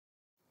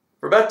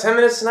about 10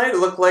 minutes tonight, it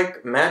looked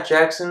like Matt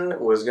Jackson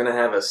was going to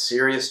have a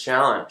serious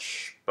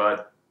challenge,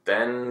 but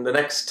then the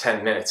next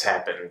 10 minutes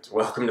happened.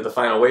 Welcome to the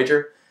Final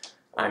Wager.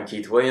 I'm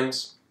Keith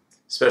Williams.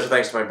 Special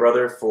thanks to my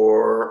brother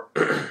for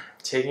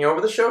taking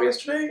over the show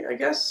yesterday, I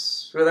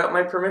guess, without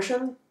my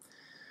permission.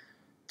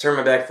 Turned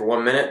my back for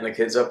 1 minute, and the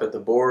kid's up at the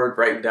board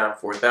writing down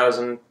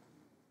 4,000.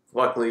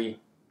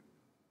 Luckily,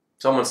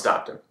 someone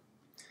stopped him.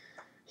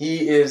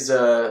 He is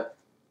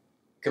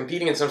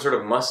competing in some sort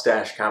of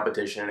mustache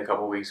competition in a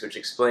couple weeks, which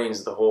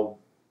explains the whole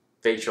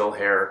facial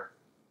hair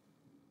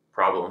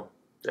problem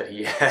that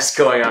he has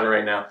going on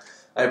right now.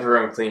 I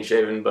prefer him clean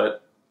shaven,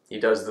 but he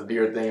does the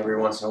beard thing every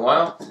once in a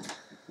while.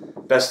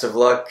 Best of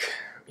luck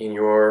in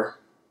your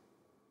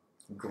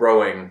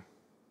growing,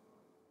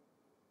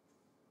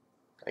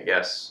 I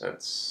guess.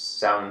 That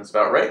sounds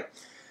about right.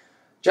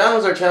 John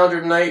was our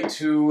challenger tonight,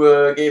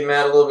 who gave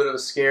Matt a little bit of a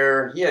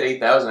scare. He had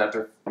 8,000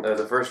 after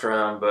the first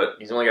round, but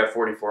he's only got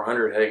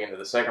 4,400 heading into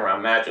the second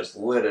round. Matt just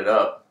lit it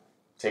up,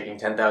 taking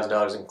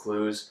 $10,000 in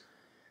clues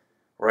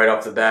right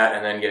off the bat,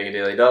 and then getting a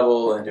daily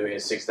double and doing a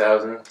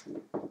 6,000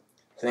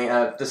 thing.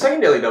 The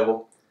second daily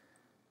double,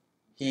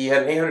 he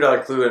had an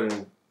 $800 clue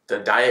in the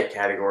diet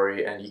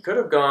category, and he could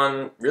have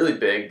gone really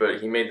big, but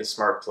he made the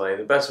smart play.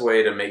 The best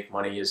way to make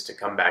money is to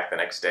come back the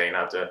next day,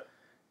 not to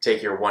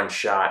take your one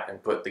shot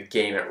and put the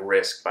game at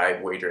risk by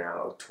wagering, I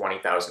don't know,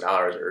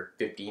 $20,000 or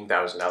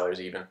 $15,000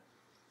 even.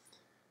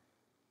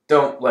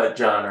 Don't let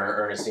John or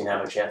Ernestine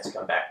have a chance to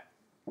come back.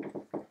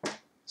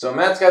 So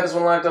Matt's got this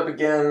one locked up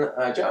again.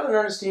 John and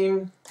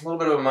Ernestine, a little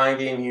bit of a mind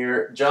game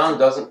here. John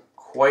doesn't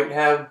quite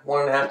have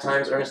 1.5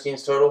 times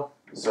Ernestine's total.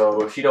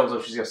 So if she doubles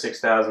up, she's got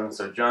 6,000.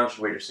 So John should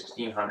wager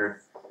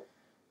 1,600.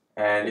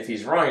 And if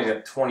he's wrong, he's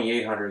got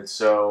 2,800.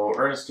 So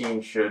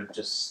Ernestine should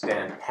just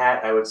stand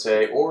pat, I would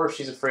say. Or if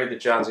she's afraid that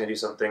John's going to do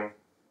something,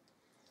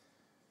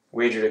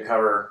 wager to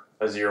cover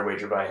a zero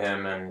wager by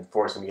him and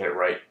force him to get it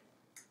right.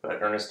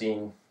 But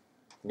Ernestine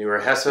knew her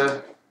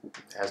Hesse,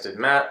 as did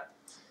Matt.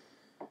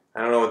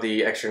 I don't know what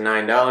the extra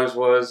 $9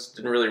 was.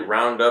 Didn't really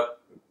round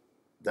up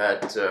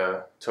that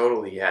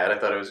total he had. I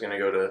thought it was going to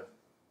go to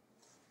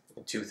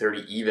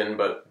 230 even,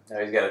 but now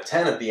he's got a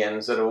 10 at the end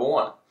instead of a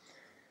 1.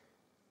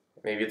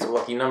 Maybe it's a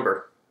lucky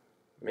number.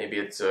 Maybe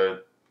it's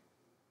a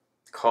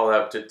call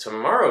out to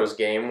tomorrow's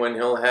game when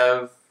he'll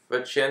have a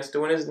chance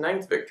to win his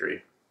 9th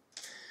victory.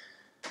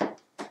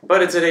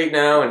 But it's at 8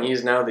 now, and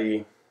he's now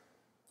the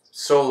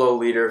solo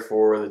leader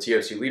for the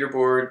TOC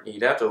leaderboard.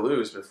 He'd have to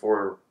lose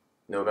before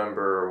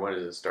November, when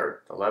does it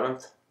start?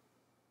 11th?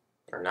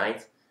 Or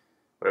 9th?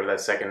 Whatever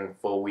that second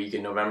full week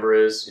in November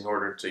is, in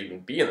order to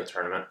even be in the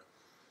tournament.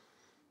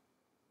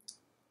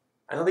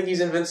 I don't think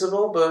he's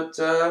invincible, but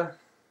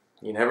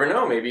you never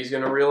know. Maybe he's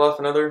going to reel off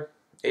another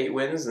 8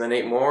 wins, and then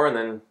 8 more, and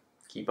then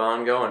keep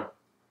on going.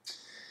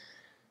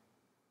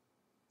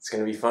 It's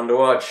going to be fun to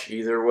watch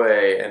either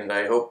way, and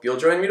I hope you'll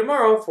join me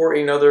tomorrow for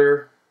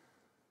another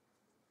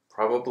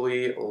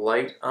probably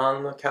light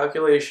on the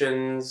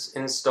calculations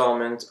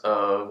installment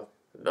of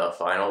The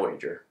Final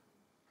Wager.